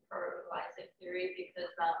de-imperializing theory,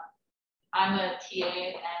 because I'm a TA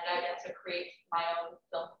and I get to create my own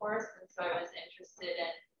film course, and so I was interested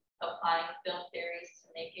in applying film theories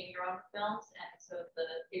to making your own films. And so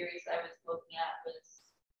the theories I was looking at was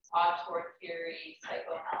auteur theory,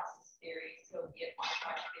 psychoanalysis theory, Soviet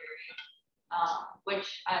contract theory, which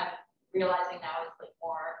I'm realizing now is like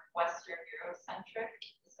more Western Eurocentric,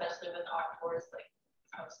 especially with auteurs, like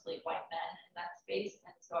mostly white men in that space.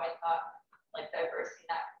 And so I thought like diversity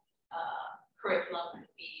in that curriculum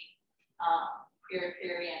could be queer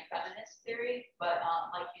theory and feminist theory. But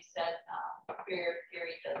like you said, queer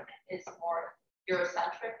theory is more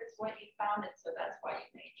Eurocentric is what you found. And so that's why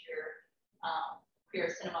you made your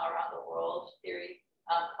queer cinema around the world theory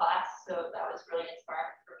class. So that was really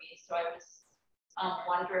inspiring for me. So I was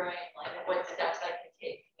wondering like what steps I can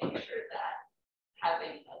take to make sure that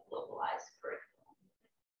having a globalized curriculum.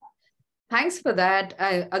 Thanks for that.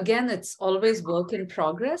 Again, it's always work in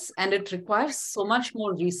progress, and it requires so much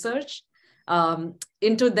more research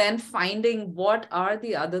into then finding what are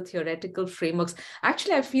the other theoretical frameworks.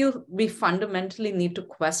 Actually, I feel we fundamentally need to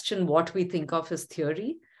question what we think of as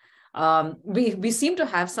theory. We seem to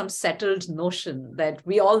have some settled notion that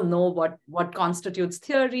we all know what constitutes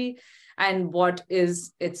theory and what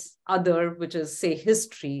is its other, which is, say,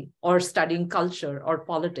 history or studying culture or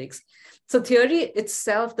politics. So theory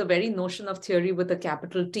itself, the very notion of theory with a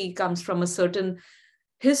capital T, comes from a certain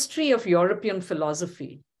history of European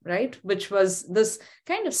philosophy, right? Which was this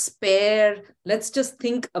kind of spare, let's just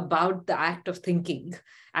think about the act of thinking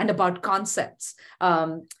and about concepts.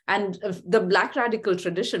 And the Black radical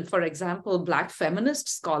tradition, for example, Black feminist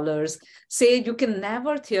scholars say you can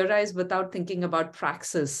never theorize without thinking about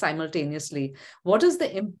praxis simultaneously. What is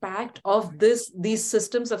the impact of these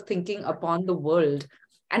systems of thinking upon the world?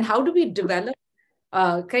 And how do we develop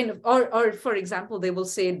or for example, they will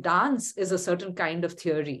say dance is a certain kind of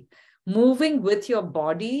theory. Moving with your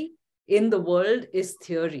body in the world is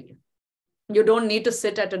theory. You don't need to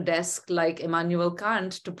sit at a desk like Immanuel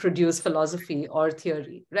Kant to produce philosophy or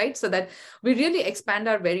theory, right? So that we really expand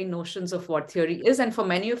our very notions of what theory is. And for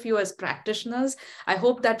many of you as practitioners, I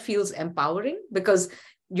hope that feels empowering, because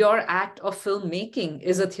your act of filmmaking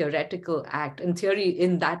is a theoretical act. And theory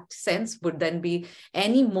in that sense would then be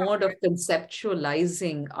any mode of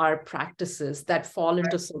conceptualizing our practices that fall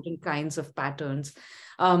into certain kinds of patterns.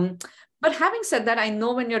 But having said that, I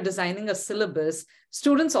know when you're designing a syllabus,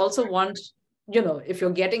 students also want, if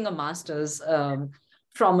you're getting a master's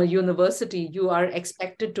from a university, you are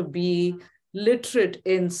expected to be literate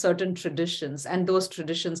in certain traditions, and those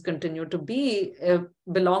traditions continue to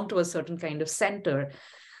belong to a certain kind of center.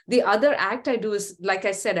 The other act I do is, like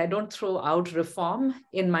I said, I don't throw out reform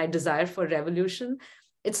in my desire for revolution.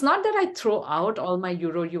 It's not that I throw out all my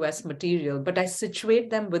Euro-US material, but I situate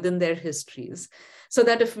them within their histories. So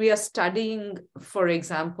that if we are studying, for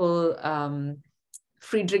example,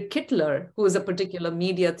 Friedrich Kittler, who is a particular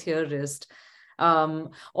media theorist,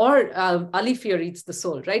 or Ali Fear Eats the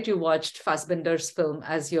Soul, right? You watched Fassbinder's film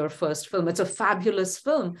as your first film. It's a fabulous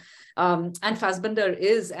film. And Fassbinder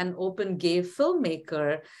is an open gay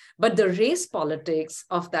filmmaker, but the race politics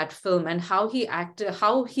of that film and how he acted,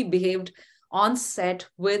 how he behaved on set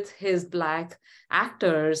with his Black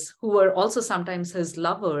actors, who were also sometimes his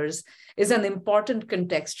lovers, is an important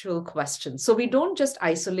contextual question. So we don't just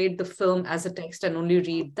isolate the film as a text and only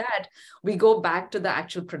read that. We go back to the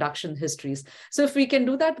actual production histories. So if we can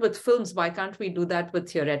do that with films, why can't we do that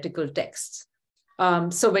with theoretical texts?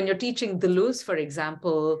 So when you're teaching Deleuze, for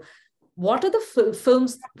example, what are the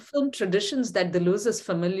film traditions that Deleuze is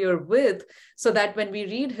familiar with, so that when we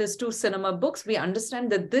read his two cinema books, we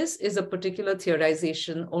understand that this is a particular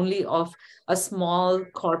theorization only of a small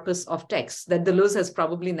corpus of texts, that Deleuze has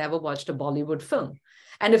probably never watched a Bollywood film.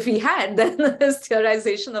 And if he had, then his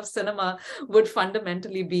theorization of cinema would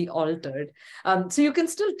fundamentally be altered. So you can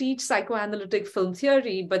still teach psychoanalytic film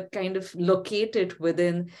theory, but kind of locate it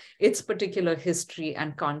within its particular history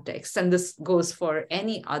and context. And this goes for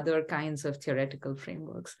any other kinds of theoretical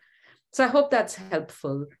frameworks. So I hope that's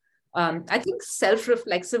helpful. I think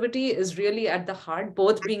self-reflexivity is really at the heart,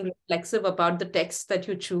 both being reflexive about the text that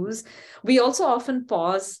you choose. We also often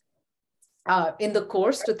pause in the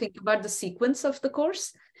course to think about the sequence of the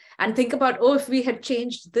course and think about, oh, if we had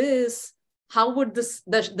changed this, how would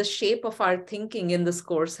the shape of our thinking in this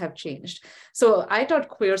course have changed? So I taught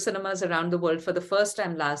queer cinemas around the world for the first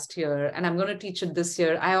time last year, and I'm going to teach it this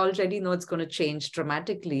year. I already know it's going to change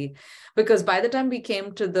dramatically, because by the time we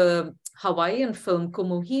came to the Hawaiian film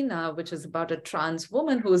Kumuhina, which is about a trans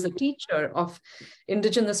woman who is a teacher of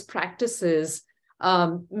indigenous practices,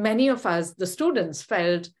 many of us, the students,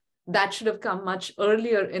 felt that should have come much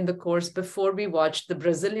earlier in the course, before we watched the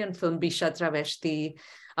Brazilian film Bicha Travesti,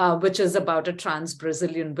 which is about a trans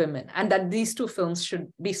Brazilian woman, and that these two films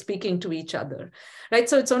should be speaking to each other, right?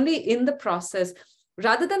 So it's only in the process,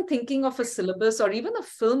 rather than thinking of a syllabus or even a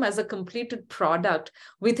film as a completed product,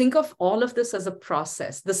 we think of all of this as a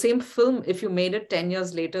process. The same film, if you made it 10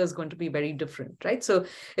 years later, is going to be very different, right? So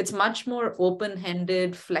it's much more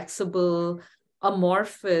open-handed, flexible,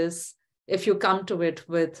 amorphous, if you come to it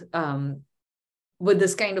with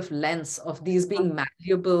this kind of lens of these being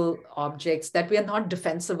malleable objects that we are not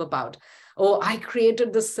defensive about. Oh, I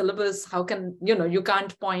created this syllabus. How can, you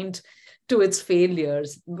can't point to its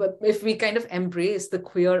failures. But if we kind of embrace the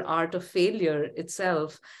queer art of failure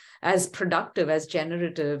itself as productive, as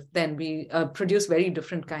generative, then we produce very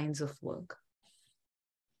different kinds of work.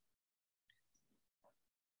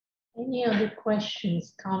 Any other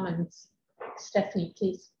questions, comments? Stephanie,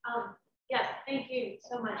 please. Yes, thank you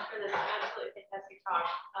so much for this absolutely fantastic talk.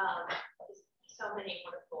 So many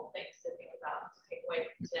wonderful things to think about, to take away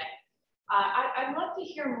from today. I'd love to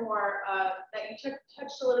hear more that you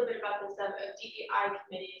touched a little bit about this of DEI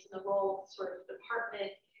committees and the role of sort of the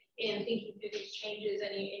department in thinking through these changes.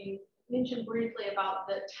 And you mentioned briefly about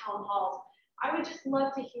the town halls. I would just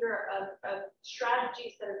love to hear of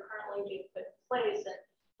strategies that are currently being put in place and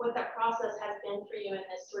what that process has been for you in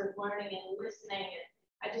this sort of learning and listening. And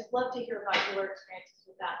I'd just love to hear about your experiences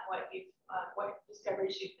with that, what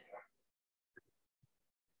discoveries you've made.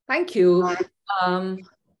 Thank you.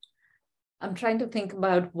 I'm trying to think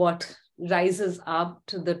about what rises up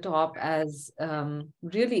to the top as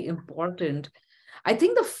really important. I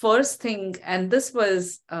think the first thing, and this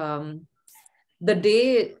was the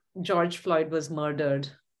day George Floyd was murdered,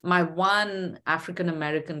 my one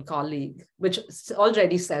African-American colleague, which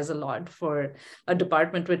already says a lot for a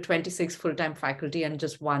department with 26 full-time faculty and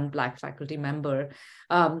just one Black faculty member,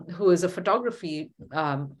 who is a photography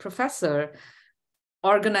professor,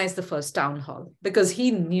 organized the first town hall because he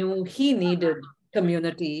knew he needed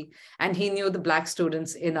community, and he knew the Black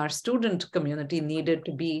students in our student community needed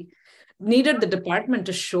the department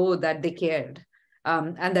to show that they cared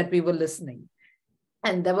and that we were listening.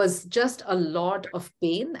 And there was just a lot of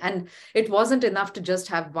pain, and it wasn't enough to just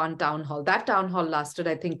have one town hall. That town hall lasted,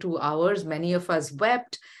 I think, 2 hours. Many of us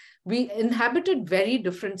wept. We inhabited very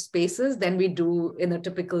different spaces than we do in a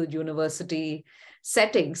typical university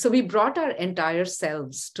setting. So we brought our entire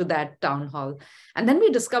selves to that town hall. And then we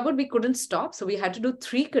discovered we couldn't stop. So we had to do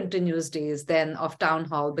 3 continuous days then of town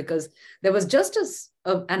hall, because there was just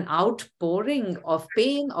an outpouring of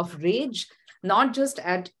pain, of rage, not just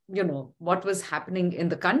at, what was happening in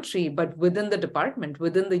the country, but within the department,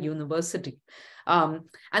 within the university. And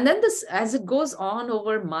then this, as it goes on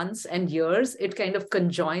over months and years, it kind of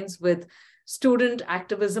conjoins with student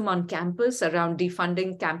activism on campus around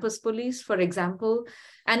defunding campus police, for example.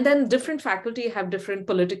 And then different faculty have different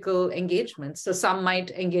political engagements. So some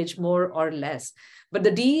might engage more or less. But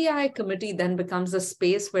the DEI committee then becomes a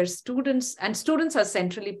space where students are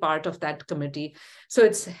centrally part of that committee. So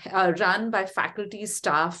it's run by faculty,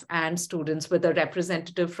 staff, and students with a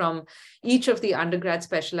representative from each of the undergrad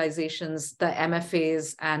specializations, the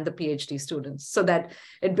MFAs, and the PhD students, so that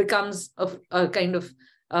it becomes a kind of,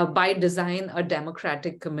 by design, a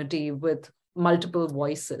democratic committee with multiple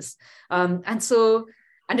voices.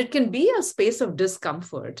 And it can be a space of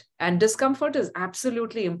discomfort. And discomfort is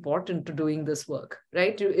absolutely important to doing this work,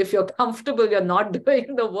 right? If you're comfortable, you're not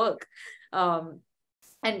doing the work.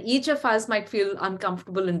 And each of us might feel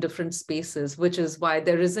uncomfortable in different spaces, which is why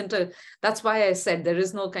that's why I said there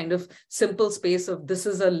is no kind of simple space of this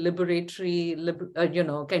is a liberatory,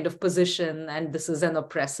 kind of position, and this is an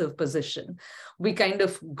oppressive position. We kind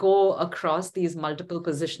of go across these multiple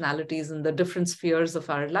positionalities in the different spheres of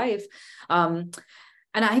our life.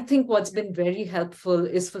 And I think what's been very helpful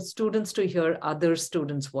is for students to hear other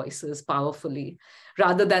students' voices powerfully,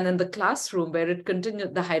 rather than in the classroom where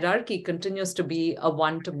the hierarchy continues to be a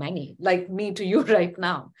one-to-many, like me to you right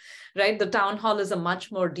now, right? The town hall is a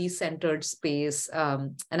much more decentered space.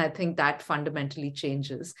 And I think that fundamentally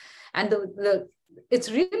changes. And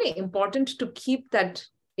it's really important to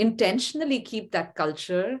intentionally keep that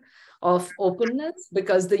culture of openness,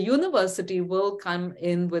 because the university will come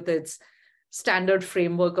in with its standard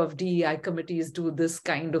framework of DEI committees do this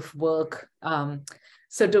kind of work.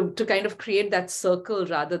 So to kind of create that circle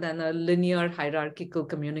rather than a linear hierarchical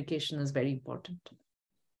communication is very important.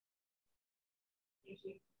 Thank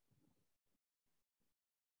you.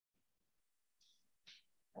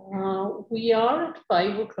 We are at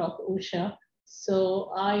 5 o'clock, Usha.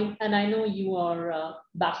 So I know you are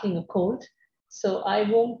battling a cold, so I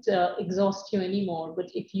won't exhaust you anymore. But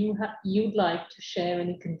if you'd like to share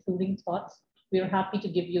any concluding thoughts, we're happy to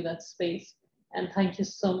give you that space. And thank you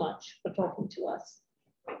so much for talking to us.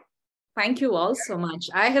 Thank you all so much.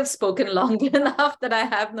 I have spoken long enough that I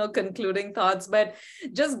have no concluding thoughts, but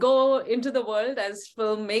just go into the world as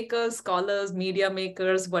filmmakers, scholars, media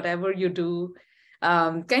makers, whatever you do,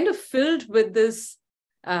 kind of filled with this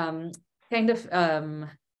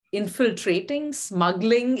infiltrating,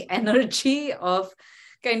 smuggling energy of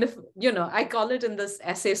kind of, I call it in this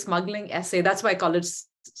essay, smuggling essay. That's why I call it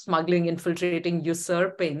smuggling, infiltrating,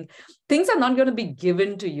 usurping. Things are not going to be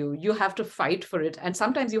given to you. You have to fight for it. And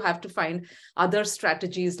sometimes you have to find other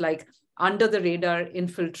strategies like under the radar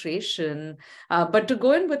infiltration, but to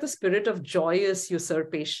go in with a spirit of joyous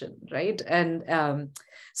usurpation, right? And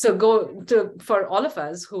so for all of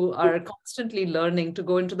us who are constantly learning, to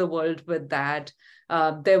go into the world with that.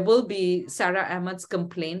 There will be Sarah Ahmed's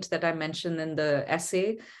complaint that I mentioned in the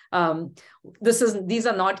essay. These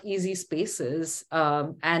are not easy spaces,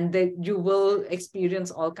 and you will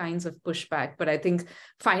experience all kinds of pushback. But I think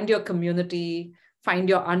find your community, find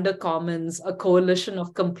your undercommons, a coalition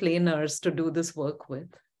of complainers to do this work with.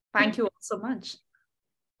 Thank you all so much.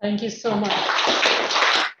 Thank you so much.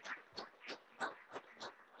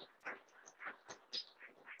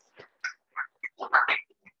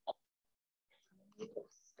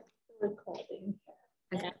 Recording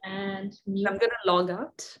and I'm going to log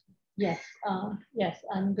out. Yes, yes,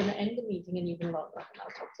 I'm going to end the meeting and you can log out and I'll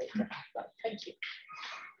talk later.